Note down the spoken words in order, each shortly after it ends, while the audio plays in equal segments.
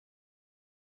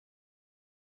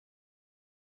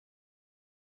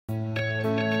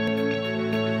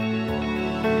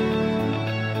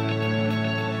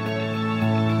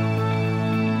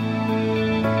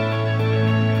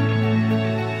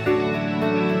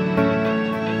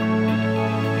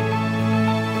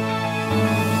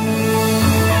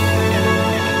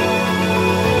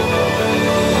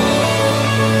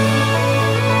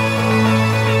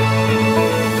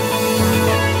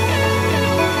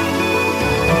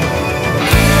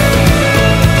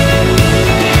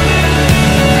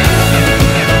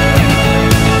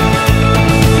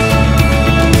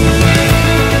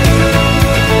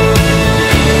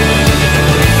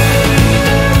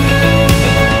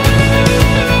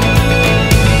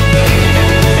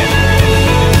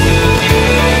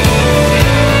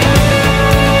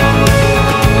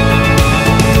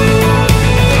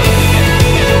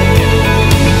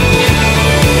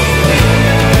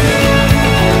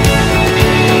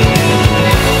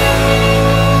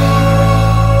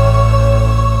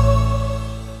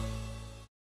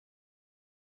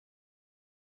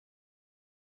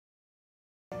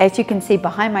As you can see,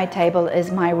 behind my table is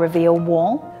my reveal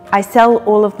wall. I sell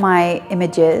all of my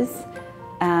images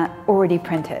already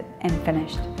printed and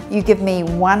finished. You give me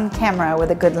one camera with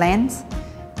a good lens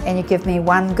and you give me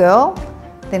one girl,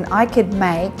 then I could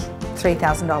make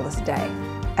 $3,000 a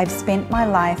day. I've spent my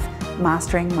life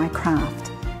mastering my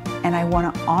craft and I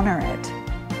want to honor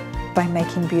it by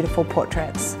making beautiful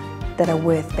portraits that are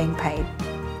worth being paid,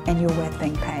 and you're worth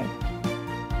being paid.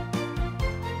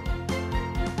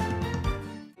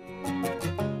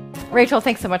 Rachel,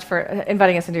 thanks so much for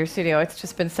inviting us into your studio. It's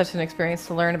just been such an experience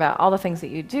to learn about all the things that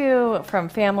you do, from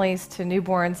families to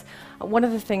newborns. One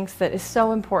of the things that is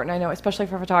so important, I know, especially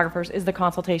for photographers, is the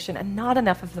consultation, and not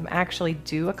enough of them actually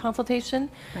do a consultation.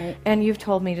 Right. And you've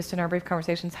told me just in our brief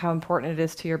conversations how important it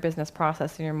is to your business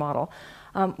process and your model.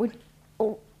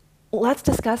 Let's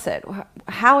discuss it.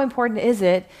 How important is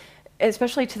it,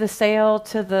 especially to the sale,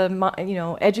 to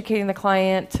the, educating the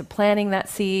client, to planting that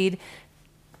seed?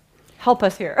 Help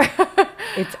us here.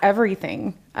 It's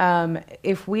everything.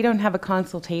 If we don't have a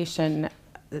consultation,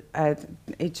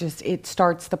 it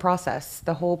starts the process,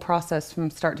 the whole process from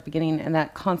start to beginning, and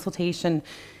that consultation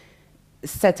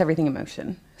sets everything in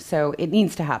motion. So it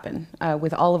needs to happen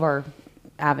with all of our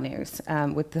avenues,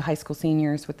 with the high school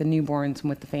seniors, with the newborns, and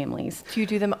with the families. Do you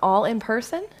do them all in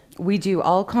person? We do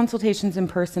all consultations in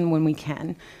person when we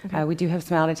can. Okay. We do have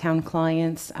some out-of-town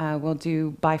clients. We'll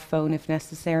do by phone if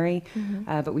necessary,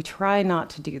 but we try not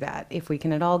to do that if we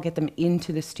can at all get them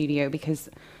into the studio, because,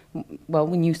 well,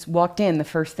 when you walked in, the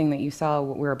first thing that you saw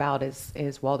what we're about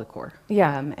is wall decor.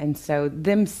 Yeah. And so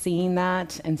them seeing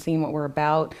that and seeing what we're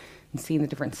about and seeing the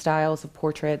different styles of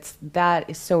portraits, that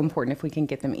is so important if we can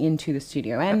get them into the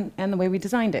studio, and the way we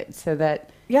designed it so that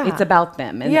it's about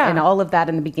them. And all of that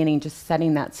in the beginning, just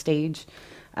setting that stage,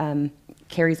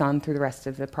 carries on through the rest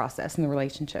of the process and the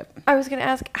relationship. I was going to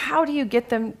ask, how do you get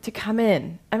them to come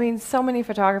in? I mean, so many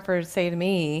photographers say to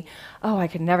me, oh, I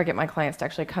could never get my clients to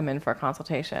actually come in for a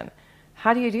consultation.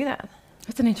 How do you do that?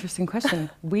 That's an interesting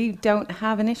question. We don't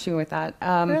have an issue with that.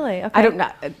 Really? Okay. I don't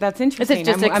know. That's interesting. Is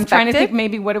it just I'm trying to think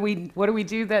maybe what do we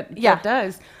do that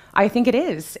does? I think it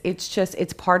is.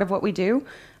 It's part of what we do.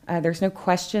 There's no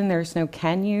question. There's no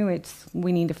can you.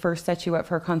 We need to first set you up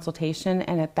for a consultation,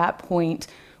 and at that point,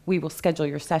 we will schedule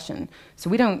your session. So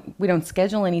we don't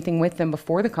schedule anything with them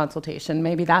before the consultation.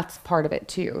 Maybe that's part of it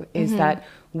too, is that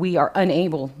we are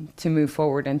unable to move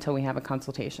forward until we have a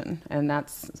consultation, and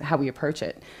that's how we approach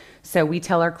it. So we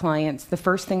tell our clients the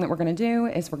first thing that we're going to do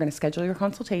is we're going to schedule your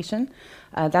consultation.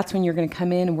 That's when you're going to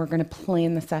come in and we're going to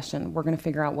plan the session. We're going to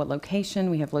figure out what location.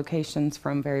 We have locations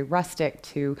from very rustic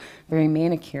to very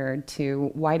manicured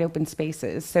to wide open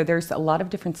spaces. So there's a lot of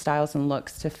different styles and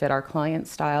looks to fit our client's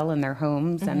style and their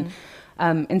homes.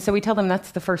 And so we tell them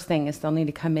that's the first thing, is they'll need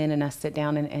to come in and us sit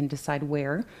down and decide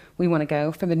where we want to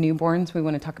go. For the newborns, we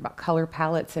want to talk about color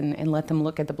palettes and let them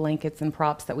look at the blankets and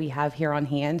props that we have here on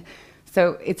hand.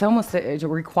 So it's almost a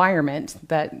requirement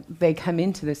that they come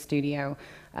into the studio.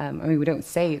 I mean, we don't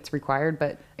say it's required,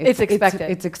 but it's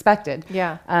expected. It's expected.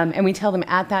 Yeah. And we tell them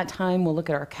at that time, we'll look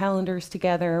at our calendars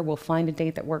together. We'll find a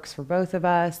date that works for both of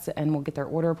us, and we'll get their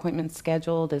order appointments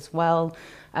scheduled as well.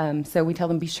 So we tell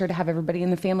them be sure to have everybody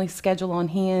in the family schedule on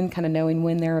hand, kind of knowing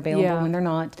when they're available, when they're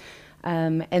not.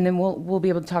 And then we'll be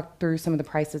able to talk through some of the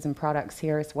prices and products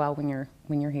here as well when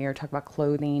you're here, talk about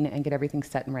clothing and get everything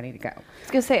set and ready to go. I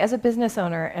was going to say, as a business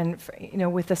owner and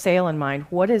with the sale in mind,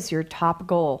 what is your top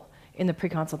goal in the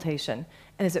pre-consultation?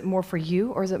 And is it more for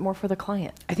you or is it more for the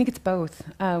client? I think it's both.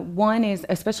 One is,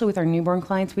 especially with our newborn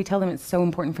clients, we tell them it's so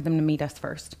important for them to meet us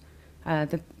first.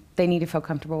 That they need to feel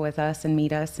comfortable with us and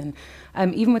meet us. And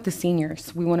even with the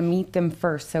seniors, we want to meet them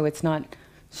first, so it's not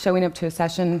showing up to a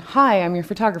session, hi, I'm your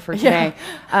photographer today.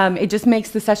 It just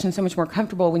makes the session so much more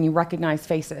comfortable when you recognize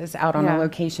faces out on a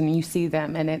location and you see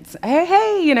them and it's,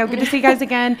 hey, good to see you guys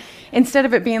again. Instead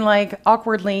of it being like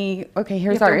awkwardly, okay,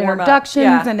 here's our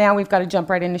introductions and now we've got to jump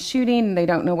right into shooting and they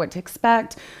don't know what to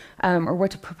expect or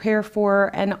what to prepare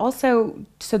for. And also,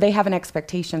 so they have an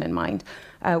expectation in mind.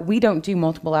 We don't do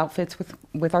multiple outfits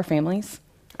with our families.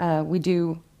 We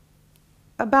do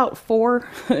about 4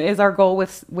 is our goal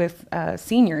with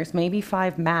seniors, maybe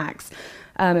 5 max.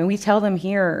 And we tell them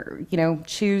here,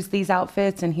 choose these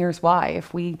outfits and here's why.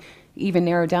 If we even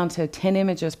narrow down to 10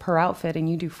 images per outfit and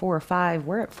you do 4 or 5,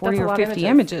 we're at 40 or 50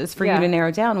 images for you to narrow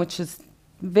down, which is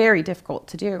very difficult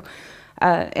to do.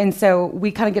 And so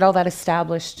we kind of get all that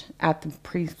established at the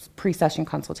pre-session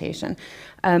consultation.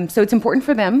 So it's important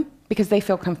for them because they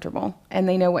feel comfortable and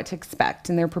they know what to expect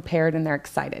and they're prepared and they're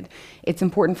excited. It's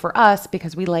important for us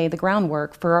because we lay the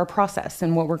groundwork for our process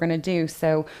and what we're going to do.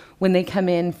 So when they come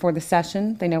in for the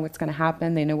session, they know what's going to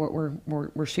happen. They know what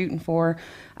we're shooting for.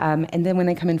 And then when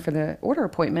they come in for the order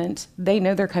appointment, they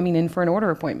know they're coming in for an order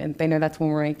appointment. They know that's when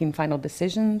we're making final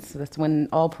decisions. That's when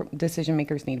all decision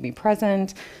makers need to be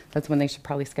present. That's when they should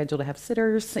probably schedule to have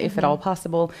sitters, if at all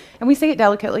possible. And we say it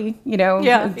delicately, you know.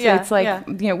 It's like,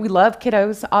 you know, we love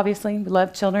kiddos, obviously. We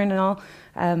love children and all.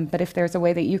 But if there's a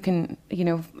way that you can, you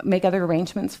know, make other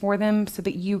arrangements for them so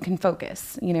that you can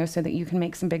focus, you know, so that you can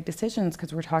make some big decisions,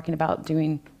 because we're talking about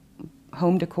doing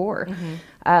home decor.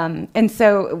 And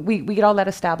so we get all that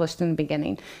established in the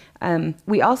beginning.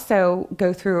 We also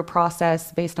go through a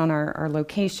process based on our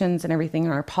locations and everything,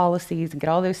 and our policies, and get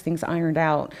all those things ironed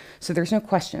out so there's no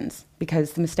questions,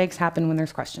 because the mistakes happen when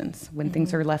there's questions. When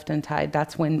things are left untied,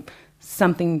 that's when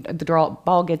the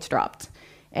ball gets dropped.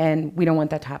 And we don't want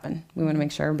that to happen. We want to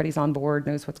make sure everybody's on board,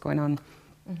 knows what's going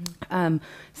on.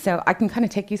 So I can kind of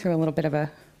take you through a little bit of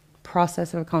a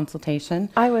process of a consultation.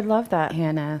 I would love that.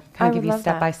 And kind of give you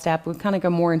step by step. We kind of go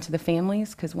more into the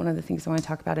families, because one of the things I want to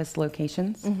talk about is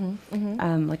locations.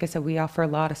 Like I said, we offer a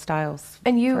lot of styles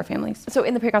for our families. So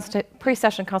in the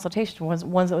pre-session consultation,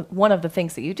 one of the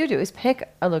things that you do is pick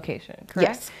a location, correct?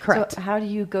 Yes, correct. So how do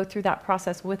you go through that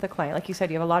process with a client? Like you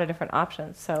said, you have a lot of different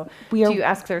options. So do you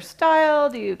ask their style?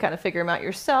 Do you kind of figure them out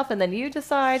yourself and then you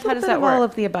decide? How does that work? All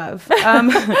of the above.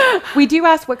 We do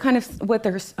ask what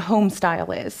their home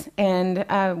style is. And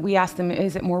we ask them,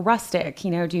 is it more rustic? You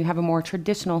know, do you have a more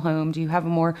traditional home? Do you have a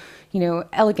more, you know,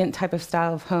 elegant type of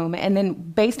style of home? And then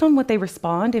based on what they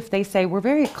respond, if they say we're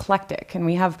very eclectic and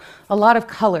we have a lot of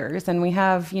colors and we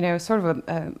have, you know, sort of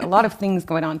a lot of things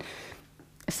going on,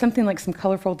 something like some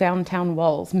colorful downtown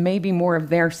walls may be more of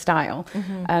their style.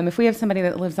 If we have somebody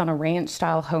that lives on a ranch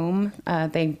style home,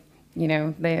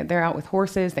 they're out with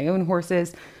horses, they own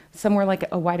horses. Somewhere like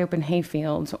a wide open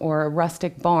hayfield or a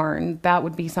rustic barn, that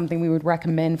would be something we would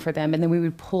recommend for them. And then we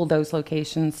would pull those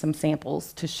locations, some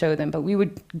samples to show them, but we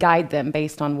would guide them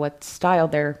based on what style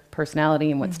their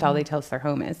personality and what style they tell us their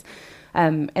home is.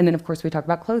 And then of course we talk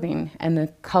about clothing and the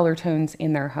color tones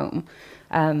in their home.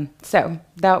 So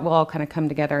that will all kind of come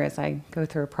together as I go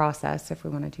through a process if we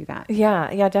want to do that.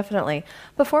 Yeah, definitely.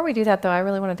 Before we do that though, I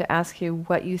really wanted to ask you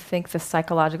what you think the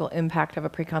psychological impact of a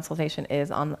pre-consultation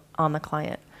is on the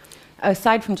client.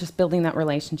 Aside from just building that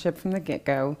relationship from the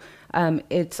get-go,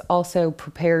 it also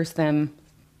prepares them,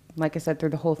 like I said, through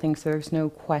the whole thing, so there's no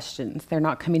questions. They're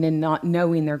not coming in not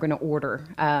knowing they're going to order.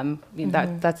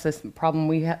 That's this problem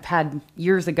we had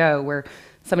years ago, where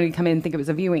somebody would come in and think it was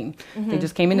a viewing. They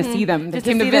just came in to see them. They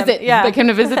came to visit. They came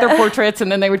to visit their portraits,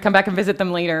 and then they would come back and visit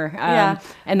them later.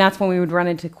 And that's when we would run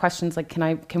into questions like,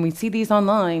 can we see these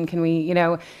online? Can we, you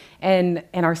know, and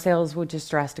our sales would just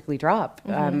drastically drop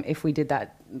if we did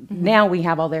that. Now we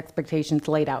have all the expectations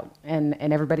laid out, and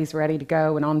everybody's ready to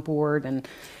go and on board. And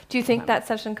do you think that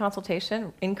session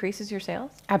consultation increases your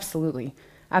sales? Absolutely.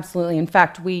 In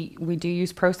fact, we do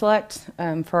use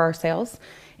ProSelect for our sales.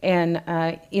 And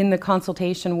in the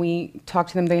consultation, we talk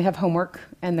to them. They have homework,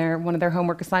 and one of their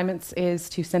homework assignments is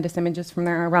to send us images from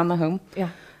around the home.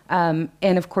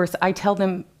 And of course, I tell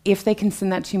them if they can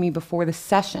send that to me before the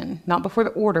session, not before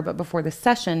the order, but before the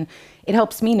session, it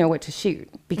helps me know what to shoot.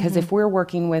 Because if we're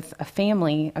working with a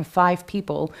family of 5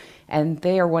 people and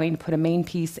they are wanting to put a main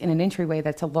piece in an entryway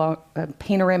that's a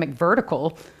panoramic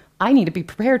vertical, I need to be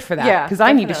prepared for that, because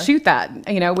I need to shoot that.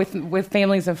 You know, with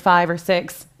families of 5 or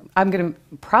 6, I'm going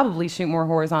to probably shoot more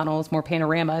horizontals, more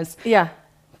panoramas.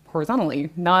 Horizontally,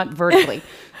 not vertically.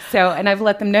 And I've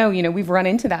let them know, you know, we've run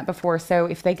into that before. So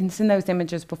if they can send those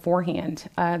images beforehand,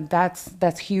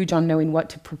 that's huge on knowing what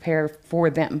to prepare for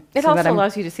them. It also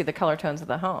allows you to see the color tones of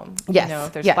the home. Yes. You know,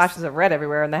 if there's splashes of red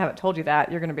everywhere and they haven't told you that,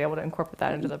 you're going to be able to incorporate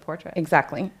that into the portrait.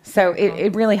 Exactly. So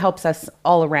it really helps us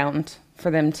all around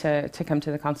for them to come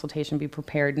to the consultation, be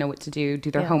prepared, know what to do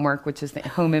their homework, which is the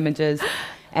home images,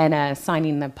 and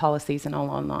signing the policies and all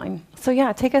online.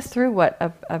 So take us through what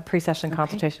a pre-session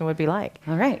consultation would be like.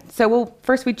 All right. So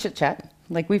first we'd chit-chat,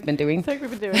 like we've been doing. So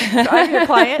I'm your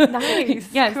client.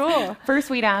 Nice. Yes. Cool. First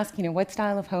we'd ask, you know, what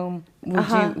style of home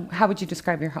how would you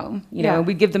describe your home? You know,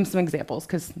 we'd give them some examples,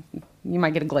 because you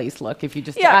might get a glazed look if you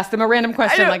just ask them a random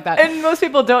question like that. And most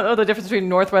people don't know the difference between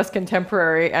Northwest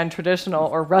contemporary and traditional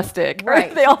or rustic.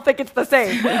 Right. They all think it's the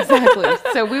same. Exactly.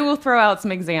 So we will throw out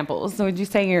some examples. So would you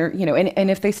say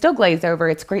and if they still glaze over,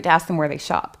 it's great to ask them where they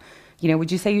shop.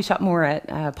 would you say you shop more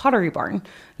at Pottery Barn?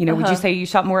 Would you say you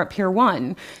shop more at Pier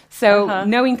 1? So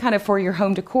knowing kind of for your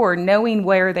home decor, knowing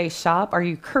where they shop, are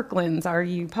you Kirkland's? Are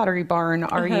you Pottery Barn?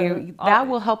 Are you, that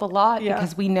will help a lot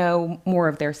because we know more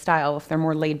of their style. If they're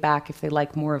more laid back, if they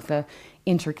like more of the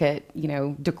intricate,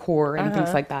 decor and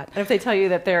things like that. And if they tell you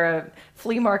that they're a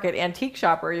flea market antique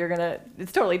shopper,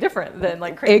 it's totally different than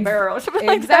like Crate and Barrel or something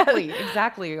like that.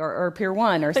 Exactly. Or Pier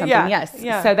 1 or something, yes.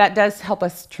 Yeah. So that does help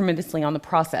us tremendously on the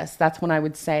process. That's when I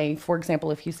would say, for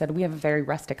example, if you said we have a very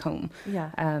rustic home, we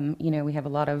have a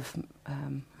lot of,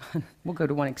 we'll go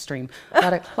to one extreme,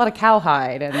 a lot of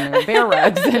cowhide and bear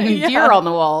rugs and deer on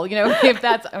the wall, if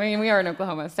that's, we are in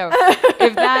Oklahoma. So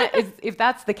if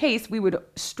that's the case, we would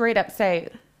straight up say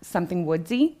if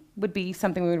woodsy would be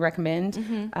something we would recommend.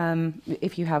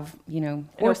 If you have,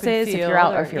 horses, if you're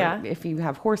out, if you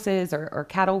have horses or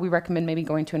cattle, we recommend maybe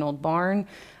going to an old barn,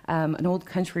 an old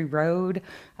country road.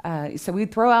 So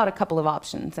we'd throw out a couple of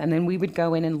options, and then we would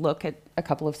go in and look at a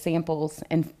couple of samples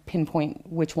and pinpoint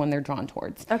which one they're drawn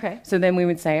towards. Okay. So then we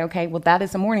would say, okay, well, that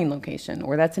is a morning location,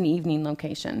 or that's an evening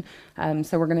location.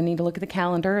 So we're going to need to look at the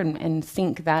calendar and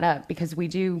sync that up, because we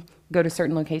do go to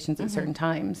certain locations at certain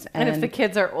times. And if the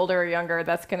kids are older or younger,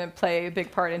 that's going to play a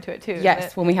big part into it too.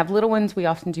 Yes. When we have little ones, we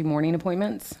often do morning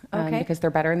appointments because they're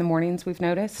better in the mornings, we've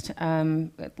noticed.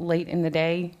 Late in the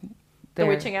day, the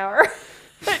witching hour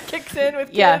kicks in with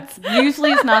kids. Yeah,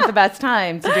 usually it's not the best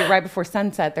time to do it right before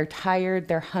sunset. They're tired,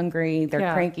 they're hungry,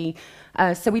 they're cranky.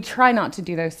 So we try not to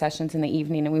do those sessions in the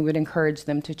evening, and we would encourage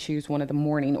them to choose one of the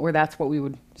morning, or that's what we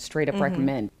would straight up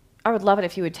recommend. I would love it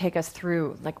if you would take us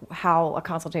through like how a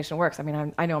consultation works. I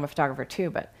mean, I know I'm a photographer too,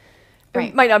 but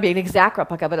it might not be an exact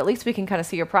replica, but at least we can kind of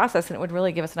see your process, and it would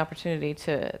really give us an opportunity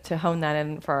to hone that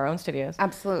in for our own studios.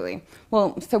 Absolutely.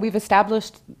 Well, so we've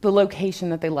established the location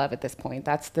that they love at this point.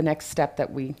 That's the next step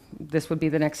this would be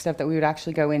the next step that we would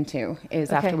actually go into,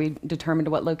 is after we determined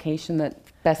what location that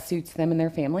best suits them and their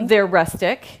family. They're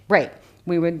rustic. Right.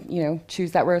 We would,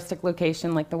 choose that rustic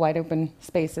location, like the wide open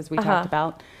spaces we talked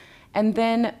about. And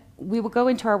then we will go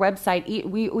into our website.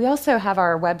 We also have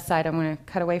our website. I'm going to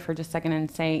cut away for just a second and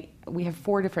say we have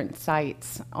 4 different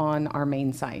sites on our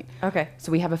main site. Okay.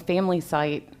 So we have a family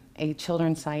site, a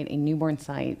children's site, a newborn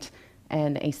site,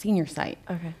 and a senior site.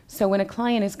 Okay. So when a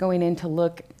client is going in to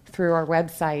look through our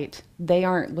website, they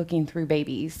aren't looking through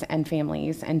babies and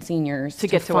families and seniors to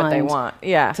get to what they want.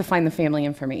 Yeah. To find the family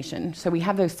information. So we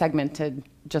have those segmented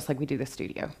just like we do the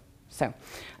studio. So,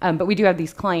 but we do have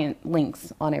these client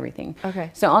links on everything. Okay.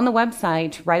 So on the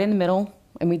website, right in the middle,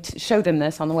 and we show them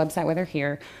this on the website while they're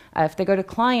here, if they go to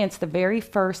clients, the very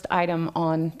first item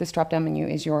on this drop-down menu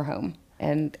is your home,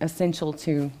 and essential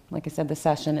to, like I said, the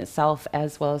session itself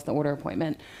as well as the order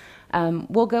appointment.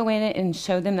 We'll go in and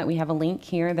show them that we have a link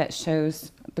here that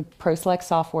shows the ProSelect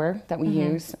software that we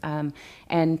use,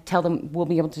 and tell them, we'll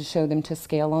be able to show them to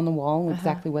scale on the wall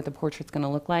exactly what the portrait's going to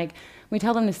look like. We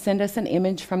tell them to send us an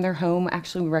image from their home.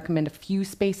 Actually, we recommend a few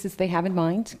spaces they have in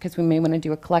mind, because we may want to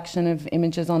do a collection of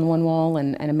images on one wall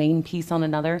and a main piece on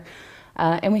another.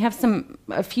 And we have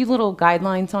a few little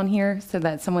guidelines on here so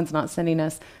that someone's not sending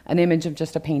us an image of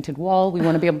just a painted wall. We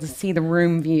want to be able to see the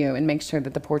room view and make sure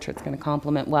that the portrait's going to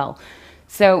complement well.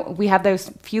 So we have those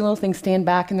few little things: stand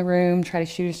back in the room, try to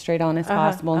shoot as straight on as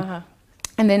possible.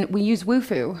 And then we use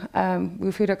Wufoo,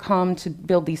 Wufoo.com, to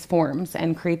build these forms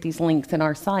and create these links in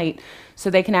our site so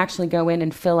they can actually go in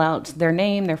and fill out their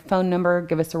name, their phone number,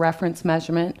 give us a reference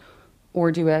measurement, or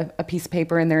do a piece of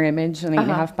paper in their image, an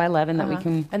 8.5 by 11 that we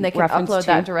can and they can upload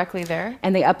that directly there?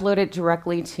 And they upload it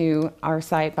directly to our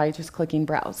site by just clicking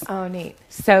browse. Oh, neat.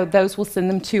 So those will send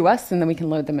them to us, and then we can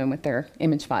load them in with their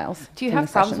image files. Do you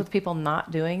have problems with people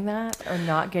not doing that or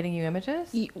not getting you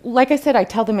images? Like I said, I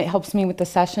tell them it helps me with the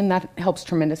session. That helps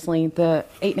tremendously. The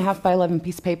 8.5 by 11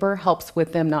 piece of paper helps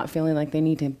with them not feeling like they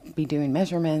need to be doing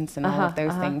measurements and all of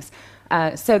those things.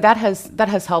 So that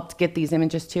has helped get these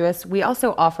images to us. We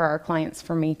also offer our clients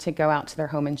for me to go out to their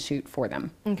home and shoot for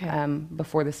them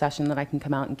before the session, that I can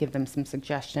come out and give them some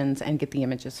suggestions and get the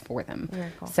images for them.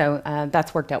 Very cool. So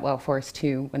that's worked out well for us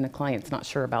too, when the client's not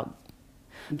sure about.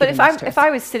 But if I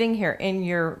was sitting here in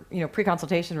your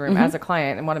pre-consultation room as a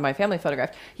client and wanted my family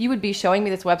photographed, you would be showing me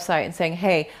this website and saying,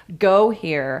 "Hey, go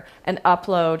here and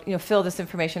upload, fill this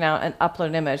information out and upload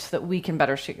an image so that we can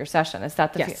better shoot your session." Is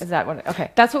that Yes. Is that what?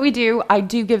 Okay. That's what we do. I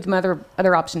do give them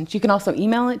other options. You can also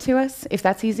email it to us if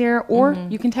that's easier, or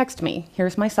you can text me.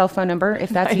 Here's my cell phone number. If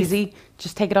that's easy,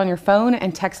 just take it on your phone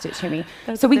and text it to me.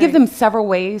 That's so we give great. them several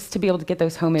ways to be able to get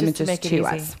those home Just to images make it to easy.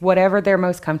 us, whatever they're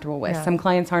most comfortable with. Yeah. Some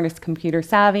clients aren't as computer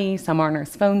savvy, some aren't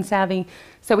as phone savvy.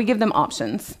 So we give them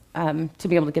options to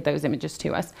be able to get those images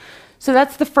to us. So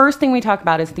that's the first thing we talk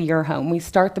about is the your home. We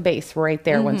start the base right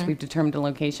there once we've determined a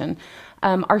location.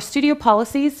 Our studio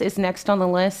policies is next on the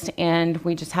list, and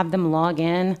we just have them log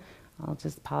in. I'll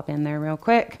just pop in there real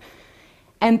quick.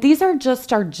 And these are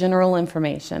just our general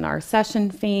information, our session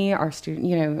fee, our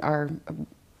our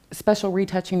special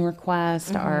retouching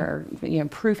request, our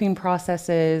proofing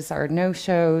processes, our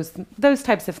no-shows, those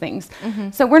types of things.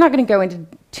 So we're not going to go into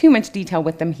too much detail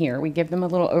with them here. We give them a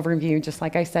little overview, just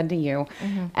like I said to you,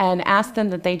 and ask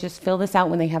them that they just fill this out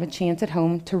when they have a chance at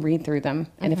home to read through them.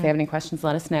 And if they have any questions,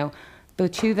 let us know. The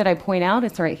two that I point out,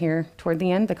 it's right here toward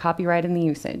the end, the copyright and the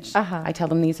usage. I tell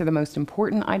them these are the most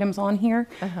important items on here.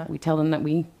 We tell them that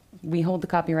we hold the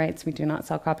copyrights. We do not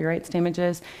sell copyrights to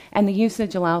images. And the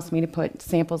usage allows me to put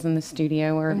samples in the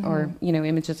studio or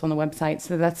images on the website.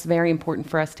 So that's very important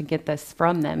for us to get this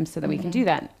from them so that we can do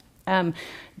that.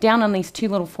 Down on these two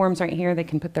little forms right here, they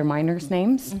can put their minors'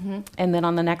 names. And then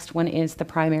on the next one is the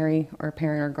primary or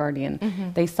parent or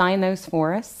guardian. They sign those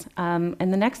for us.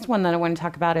 And the next one that I want to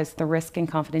talk about is the risk and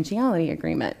confidentiality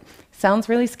agreement. Sounds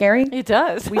really scary. It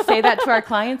does. We say that to our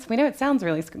clients. We know it sounds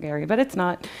really scary, but it's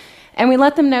not. And we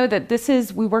let them know that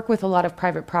we work with a lot of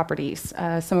private properties.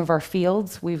 Some of our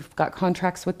fields, we've got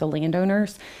contracts with the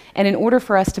landowners. And in order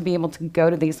for us to be able to go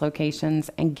to these locations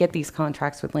and get these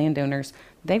contracts with landowners,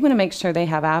 they want to make sure they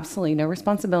have absolutely no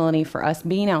responsibility for us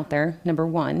being out there, number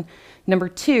one. Number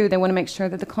two, they want to make sure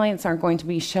that the clients aren't going to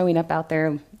be showing up out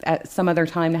there at some other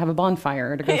time to have a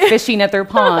bonfire or to go fishing at their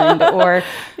pond. Or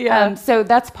so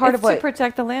that's part of what... to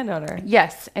protect the landowner.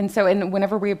 Yes. And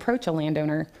whenever we approach a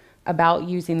landowner about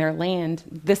using their land,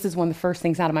 this is one of the first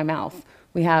things out of my mouth.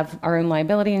 We have our own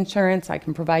liability insurance. I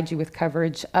can provide you with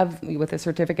with a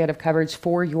certificate of coverage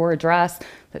for your address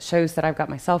that shows that I've got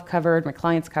myself covered, my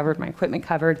clients covered, my equipment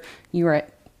covered. You are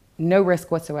at no risk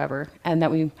whatsoever, and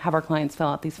that we have our clients fill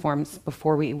out these forms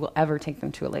before we will ever take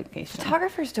them to a location.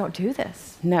 Photographers don't do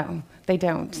this. No, they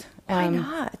don't. Why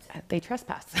not? They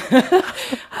trespass.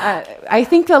 I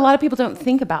think a lot of people don't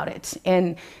think about it.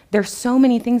 And there's so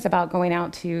many things about going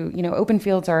out to, open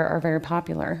fields are very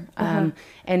popular.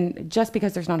 And just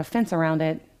because there's not a fence around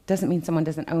it doesn't mean someone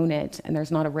doesn't own it. And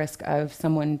there's not a risk of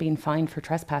someone being fined for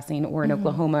trespassing or in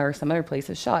Oklahoma or some other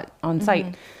places shot on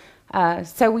site.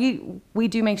 So we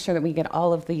do make sure that we get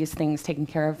all of these things taken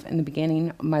care of in the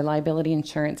beginning. My liability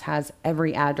insurance has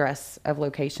every address of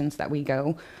locations that we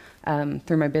go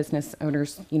through my business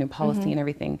owner's policy and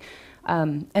everything.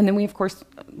 And then we, of course,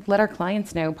 let our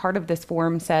clients know. Part of this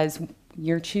form says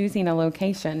you're choosing a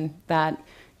location that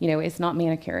is not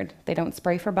manicured. They don't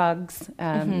spray for bugs.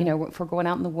 If we're going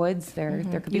out in the woods, there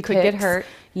could be You could get ticks. hurt.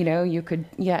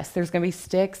 There's going to be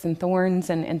sticks and thorns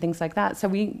and things like that. So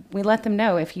we let them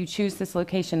know if you choose this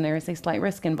location, there is a slight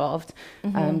risk involved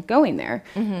going there,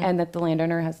 and that the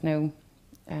landowner has no...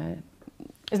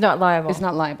 Is not liable. Is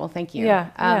not liable. Thank you.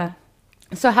 Yeah.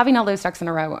 So having all those ducks in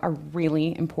a row are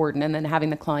really important, and then having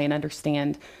the client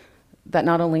understand that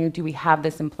not only do we have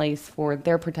this in place for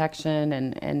their protection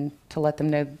and to let them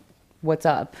know what's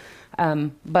up,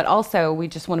 but also we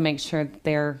just want to make sure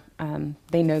that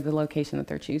they know the location that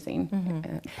they're choosing.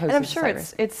 And I'm sure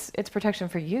it's protection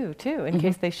for you too, in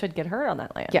case they should get hurt on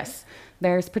that land. Yes,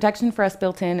 there's protection for us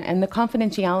built in, and the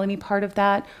confidentiality part of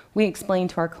that, we explain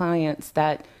to our clients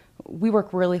that we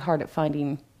work really hard at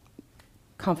finding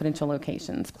confidential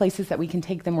locations, places that we can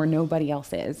take them where nobody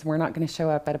else is. We're not going to show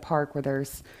up at a park where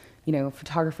there's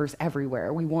photographers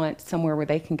everywhere. We want somewhere where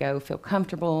they can go, feel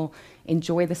comfortable,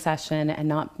 enjoy the session, and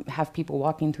not have people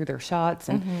walking through their shots.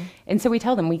 And so we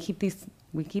tell them we keep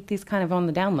these kind of on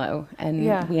the down low,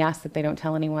 and we ask that they don't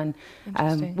tell anyone.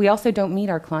 We also don't meet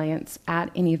our clients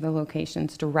at any of the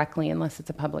locations directly unless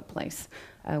it's a public place.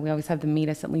 We always have them meet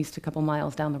us at least a couple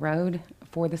miles down the road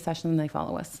for the session, and they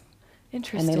follow us.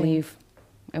 Interesting. And they leave,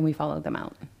 and we follow them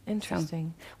out.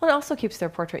 Interesting. Well, it also keeps their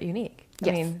portrait unique.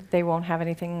 I mean, they won't have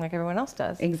anything like everyone else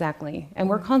does. Exactly. And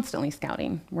we're constantly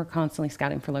scouting. We're constantly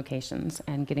scouting for locations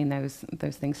and getting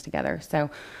those things together. So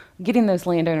getting those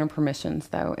landowner permissions,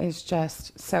 though, is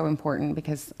just so important,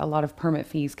 because a lot of permit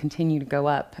fees continue to go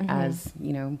up as,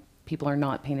 people are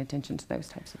not paying attention to those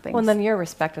types of things. Well, and then your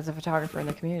respect as a photographer in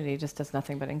the community just does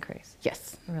nothing but increase.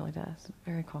 Yes. It really does.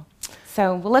 Very cool.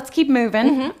 So, let's keep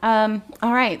moving. All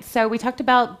right. So we talked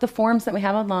about the forms that we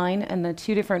have online and the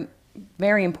two different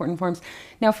very important forms.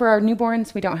 Now, for our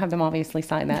newborns, we don't have them obviously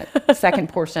sign that second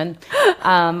portion.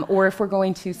 Or if we're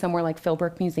going to somewhere like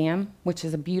Philbrook Museum, which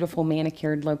is a beautiful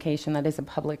manicured location that is a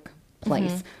public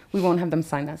place. We won't have them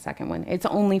sign that second one. It's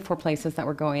only for places that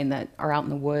we're going that are out in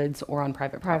the woods or on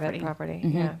private property.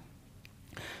 Yeah.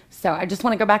 So I just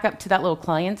want to go back up to that little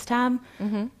clients tab.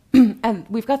 And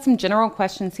we've got some general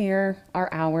questions here, our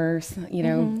hours, you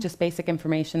know, just basic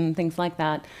information, things like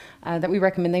that, that we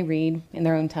recommend they read in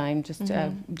their own time, just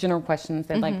general questions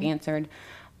they'd like answered.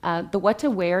 The what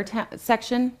to wear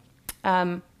section,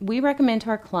 we recommend to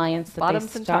our clients that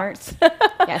Bottoms they start.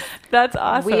 Yes. That's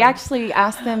awesome. We actually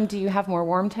ask them, do you have more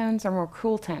warm tones or more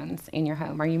cool tones in your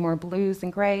home? Are you more blues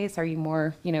and grays? Are you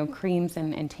more, you know, creams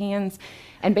and tans?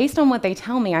 And based on what they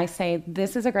tell me, I say,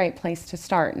 this is a great place to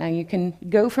start. Now you can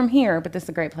go from here, but this is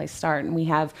a great place to start. And we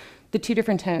have the 2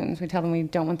 different tones. We tell them we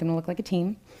don't want them to look like a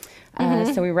team.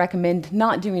 So we recommend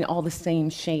not doing all the same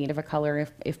shade of a color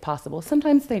if possible.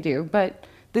 Sometimes they do, but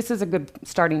this is a good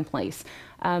starting place.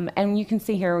 And you can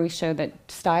see here we show that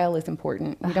style is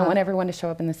important. We don't want everyone to show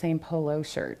up in the same polo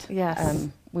shirt. Yes.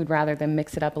 We'd rather them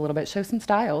mix it up a little bit, show some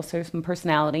style, show some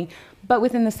personality, but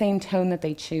within the same tone that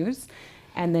they choose.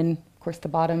 And then, of course, the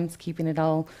bottoms, keeping it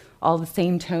all the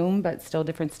same tone, but still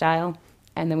different style.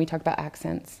 And then we talk about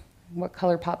accents. What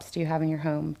color pops do you have in your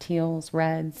home? Teals,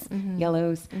 reds,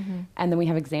 yellows. And then we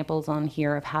have examples on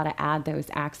here of how to add those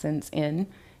accents in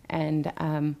and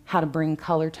how to bring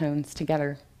color tones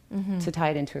together to tie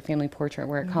it into a family portrait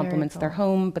where it complements their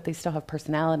home, but they still have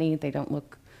personality. They don't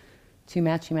look too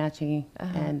matchy-matchy,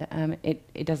 and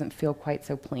it doesn't feel quite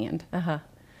so planned.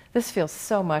 This feels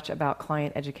so much about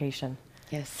client education.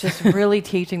 Yes. Just really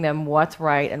teaching them what's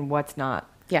right and what's not.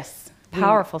 Yes.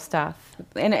 Powerful stuff.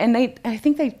 And I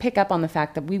think they pick up on the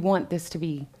fact that we want this to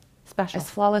be Special. as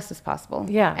flawless as possible.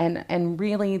 Yeah. And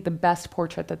really the best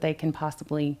portrait that they can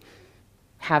possibly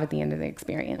have at the end of the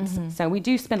experience. So we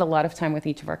do spend a lot of time with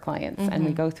each of our clients, and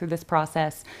we go through this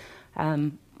process.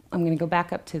 I'm going to go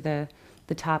back up to the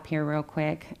top here real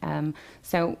quick.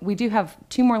 So we do have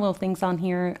 2 more little things on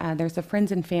here. There's a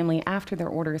friends and family after their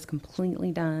order is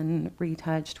completely done,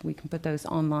 retouched. We can put those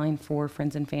online for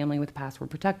friends and family with password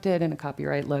protected and a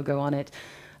copyright logo on it.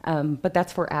 But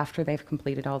that's for after they've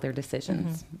completed all their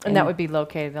decisions. And that would be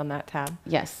located on that tab.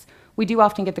 Yes. We do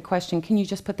often get the question, can you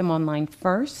just put them online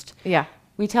first? Yeah.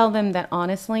 We tell them that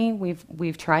honestly,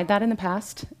 we've tried that in the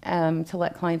past to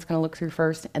let clients kind of look through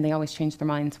first, and they always change their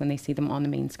minds when they see them on the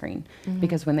main screen.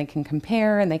 Because when they can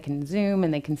compare and they can zoom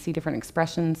and they can see different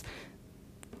expressions,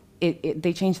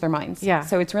 they change their minds. Yeah.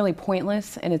 So it's really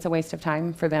pointless, and it's a waste of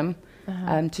time for them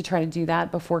to try to do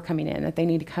that before coming in. That they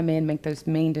need to come in, make those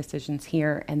main decisions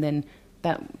here, and then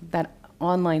that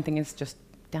online thing is just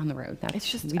down the road. It's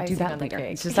just we do icing that on the later.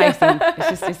 cake. It's just icing.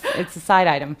 It's a side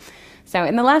item. So,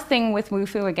 and the last thing with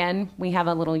WooFu, again, we have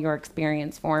a little your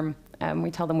experience form.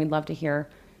 We tell them we'd love to hear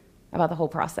about the whole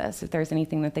process. If there's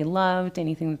anything that they loved,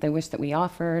 anything that they wish that we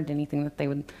offered, anything that they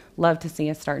would love to see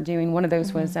us start doing. One of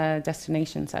those was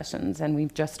destination sessions, and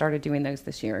we've just started doing those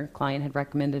this year. A client had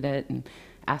recommended it and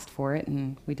asked for it,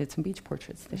 and we did some beach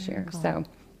portraits this year. Cool.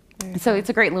 So it's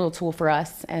a great little tool for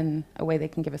us and a way they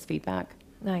can give us feedback.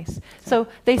 Nice. So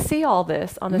they see all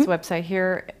this on this website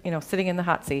here, sitting in the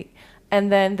hot seat, and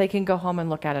then they can go home and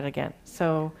look at it again.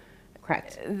 So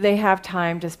Correct. They have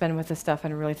time to spend with this stuff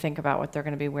and really think about what they're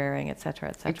going to be wearing, et cetera,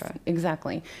 et cetera.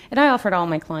 Exactly. And I offered all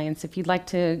my clients, if you'd like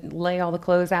to lay all the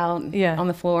clothes out on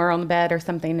the floor, on the bed or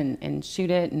something and shoot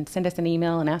it and send us an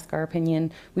email and ask our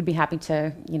opinion, we'd be happy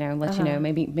to, let you know,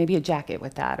 maybe a jacket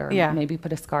with that or maybe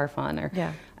put a scarf on or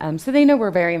so they know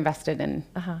we're very invested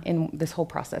in this whole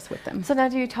process with them. So now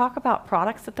do you talk about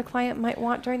products that the client might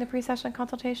want during the pre-session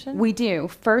consultation? We do.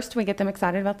 First, we get them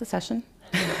excited about the session.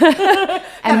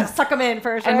 And suck them in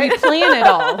first, right? And we plan it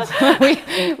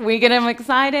all. we get them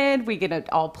excited. We get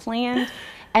it all planned.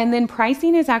 And then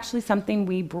pricing is actually something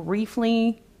we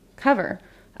briefly cover.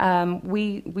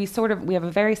 We have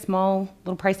a very small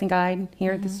little pricing guide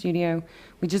here at the studio.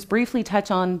 We just briefly touch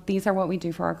on, these are what we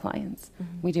do for our clients.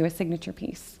 We do a signature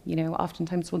piece.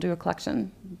 Oftentimes we'll do a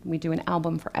collection. We do an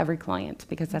album for every client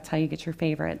because that's how you get your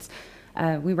favorites.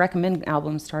 We recommend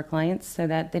albums to our clients so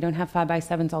that they don't have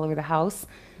 5x7s all over the house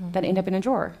that end up in a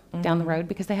drawer down the road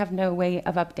because they have no way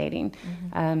of updating.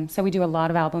 So we do a lot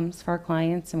of albums for our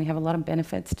clients, and we have a lot of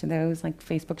benefits to those, like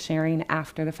Facebook sharing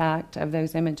after the fact of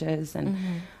those images.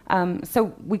 And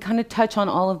so we kind of touch on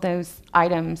all of those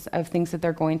items of things that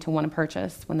they're going to want to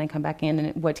purchase when they come back in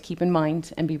and what to keep in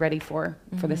mind and be ready for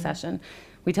the session.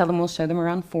 We tell them we'll show them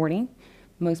around 40.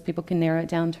 Most people can narrow it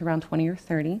down to around 20 or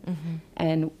 30,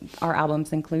 and our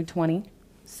albums include 20,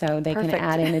 so they can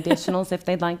add in additionals if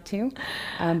they'd like to.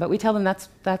 But we tell them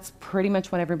that's pretty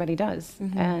much what everybody does,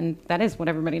 and that is what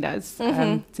everybody does.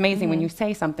 It's amazing when you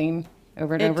say something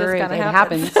over and over, it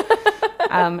happens.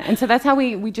 And so that's how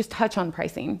we just touch on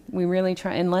pricing. We really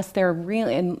try, unless they're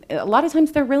really, and a lot of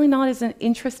times they're really not as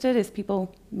interested as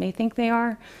people may think they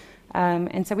are.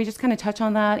 And so we just kind of touch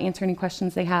on that, answer any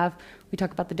questions they have. We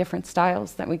talk about the different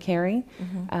styles that we carry,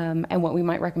 and what we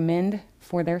might recommend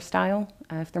for their style.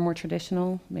 If they're more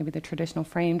traditional, maybe the traditional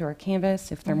framed or a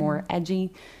canvas. If they're more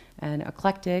edgy and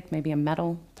eclectic, maybe a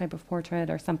metal type of portrait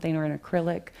or something, or an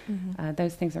acrylic.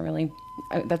 Those things are really,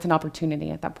 that's an opportunity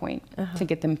at that point to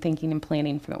get them thinking and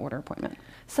planning for the order appointment.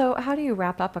 So how do you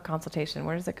wrap up a consultation?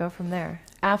 Where does it go from there?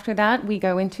 After that, we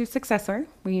go into Successware.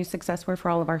 We use Successware for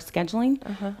all of our scheduling.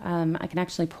 I can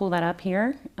actually pull that up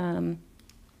here.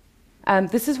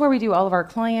 This is where we do all of our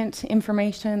client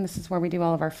information. This is where we do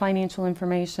all of our financial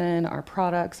information, our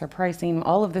products, our pricing.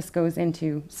 All of this goes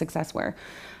into Successware.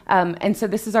 And so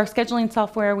this is our scheduling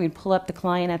software. We'd pull up the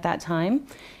client at that time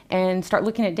and start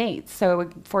looking at dates. So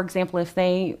for example, if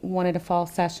they wanted a fall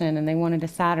session and they wanted a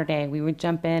Saturday, we would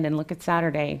jump in and look at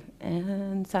Saturday.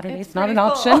 And Saturday's not an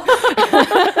option.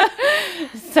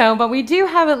 So, but we do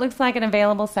have, it looks like, an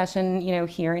available session, you know,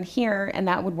 here and here, and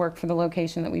that would work for the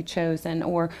location that we've chosen.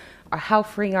 Or how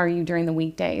free are you during the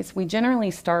weekdays? We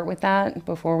generally start with that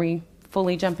before we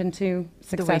fully jump into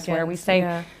Successware. We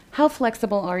say, how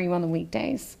flexible are you on the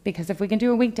weekdays? Because if we can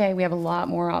do a weekday, we have a lot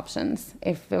more options.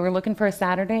 If we're looking for a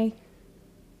Saturday,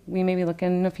 we may be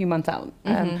looking a few months out.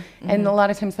 And a lot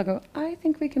of times they'll go, I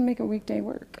think we can make a weekday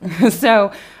work.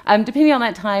 So depending on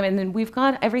that time, and then we've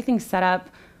got everything set up.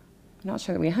 I'm not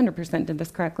sure that we 100% did this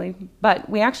correctly, but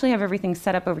we actually have everything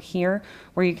set up over here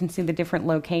where you can see the different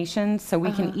locations, so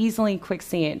we can easily quick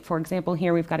see it. For example,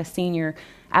 here we've got a senior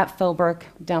at Philbrook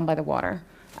down by the water.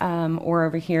 Or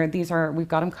over here, we've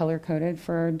got them color coded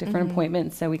for different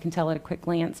appointments, so we can tell at a quick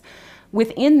glance.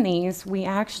 Within these, we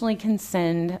actually can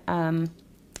send,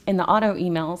 in the auto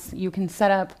emails, you can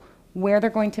set up where they're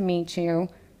going to meet you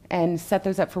and set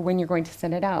those up for when you're going to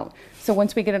send it out. So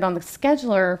once we get it on the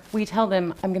scheduler, we tell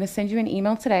them, I'm going to send you an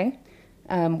email today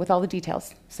with all the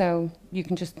details. So you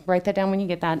can just write that down when you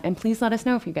get that, and please let us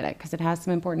know if you get it, because it has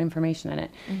some important information in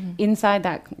it. Inside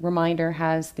that reminder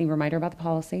has the reminder about the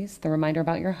policies, the reminder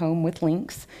about your home with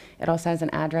links. It also has an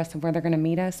address of where they're going to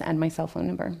meet us and my cell phone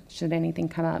number, should anything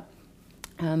come up.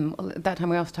 At that time,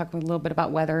 we also talked a little bit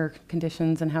about weather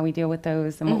conditions and how we deal with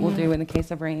those and what we'll do in the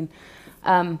case of rain.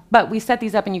 But we set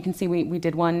these up, and you can see we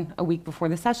did one a week before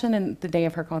the session and the day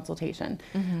of her consultation,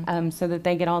 so that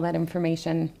they get all that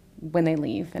information when they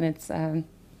leave, and it's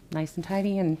nice and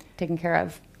tidy and taken care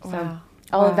of. So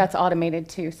all of that's automated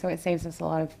too, so it saves us a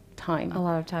lot of time. A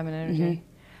lot of time and energy.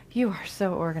 You are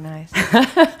so organized.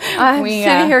 I'm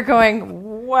sitting here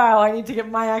going, wow, I need to get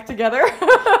my act together.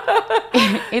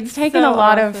 It's taken a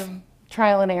lot of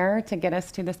trial and error to get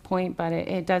us to this point, but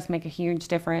it does make a huge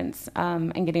difference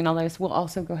in getting all those. We'll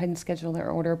also go ahead and schedule their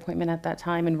order appointment at that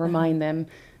time and remind them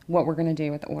what we're going to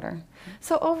do with the order.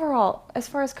 So overall, as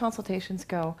far as consultations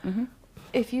go,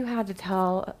 if you had to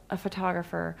tell a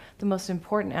photographer the most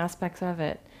important aspects of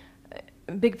it,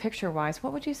 big picture-wise,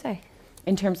 what would you say?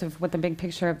 In terms of what the big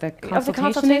picture of the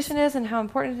consultation is, and how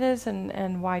important it is,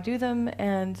 and why do them,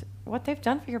 and what they've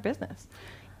done for your business.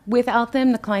 Without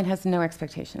them, the client has no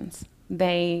expectations.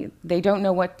 They don't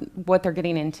know what they're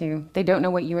getting into. They don't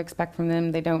know what you expect from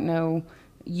them. They don't know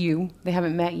you. They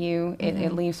haven't met you.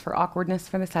 It leaves for awkwardness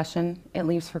for the session. It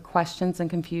leaves for questions and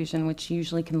confusion, which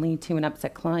usually can lead to an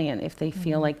upset client if they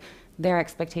feel like their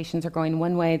expectations are going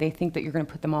one way. They think that you're going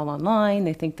to put them all online.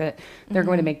 They think that they're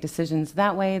going to make decisions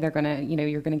that way. They're going to,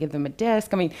 you're going to give them a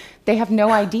disc. I mean, they have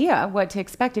no idea what to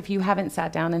expect if you haven't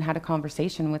sat down and had a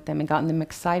conversation with them and gotten them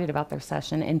excited about their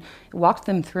session and walked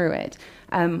them through it.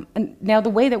 And now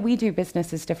the way that we do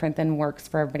business is different than works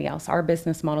for everybody else. Our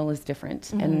business model is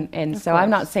different. And so I'm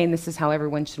not saying this is how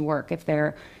everyone should work. If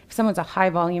someone's a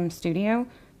high volume studio,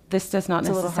 this does not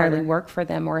necessarily work for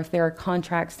them. Or if they're a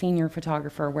contract senior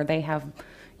photographer where they have,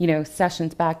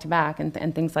 sessions back to back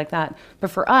and things like that.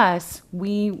 But for us,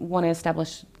 we want to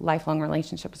establish lifelong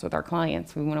relationships with our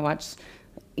clients. We want to watch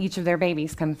each of their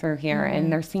babies come through here and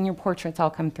their senior portraits all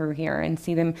come through here and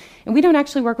see them. And we don't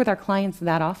actually work with our clients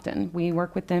that often. We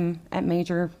work with them at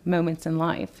major moments in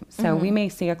life. So we may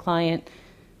see a client,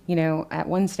 at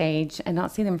one stage and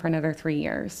not see them for another 3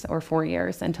 years or 4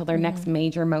 years until their next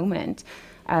major moment.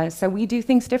 So we do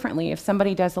things differently. If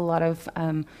somebody does a lot of,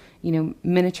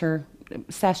 miniature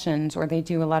sessions, or they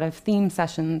do a lot of theme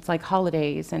sessions like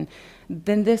holidays, and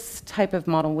then this type of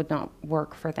model would not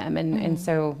work for them. And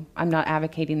so I'm not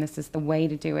advocating this is the way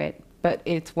to do it, but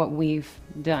it's what we've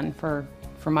done for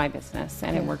for my business,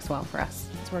 and it works well for us.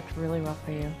 It's worked really well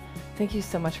for you. Thank you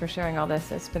so much for sharing all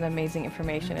this. It's been amazing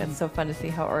information. It's so fun to see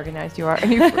how organized you are.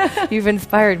 And you've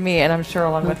inspired me, and I'm sure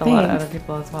along with a lot of other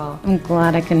people as well. I'm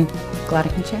glad I can share.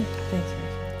 Thank you.